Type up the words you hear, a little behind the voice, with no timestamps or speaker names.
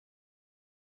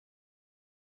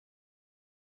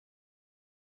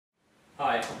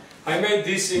Hi, I made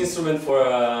this instrument for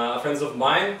a friend of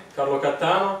mine, Carlo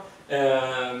Cattano.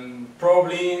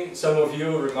 Probably some of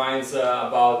you reminds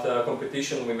about a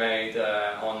competition we made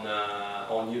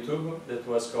on YouTube that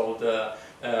was called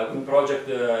Windproject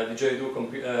Didgeridoo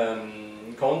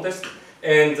contest,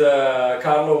 and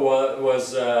Carlo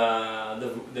was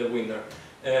the winner.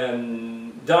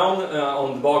 Down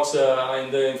on the box, in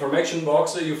the information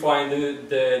box, you find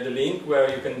the link where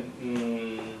you can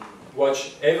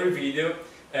watch every video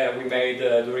we made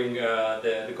during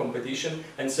the competition,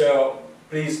 and so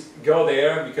please go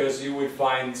there because you will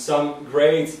find some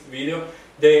great video.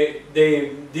 They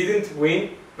didn't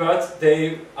win, but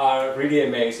they are really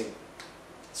amazing.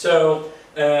 So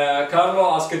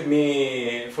Carlo asked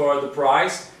me for the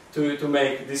prize to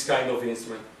make this kind of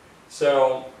instrument.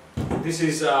 So this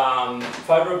is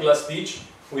fiberglass Didge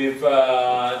with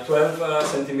 12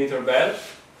 centimeter bell,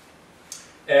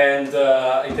 and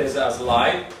it has a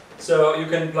slide, so you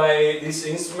can play this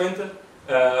instrument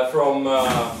from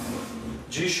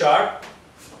G sharp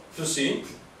to C.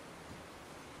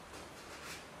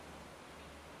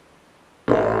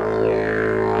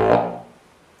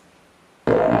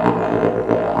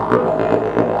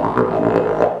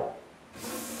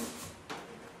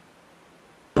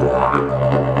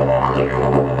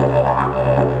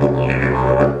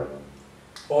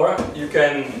 Or you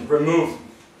can remove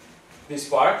this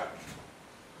part,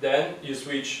 then you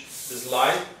switch the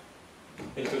slide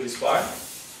into this part,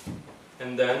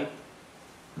 and then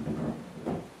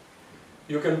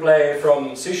you can play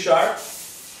from C sharp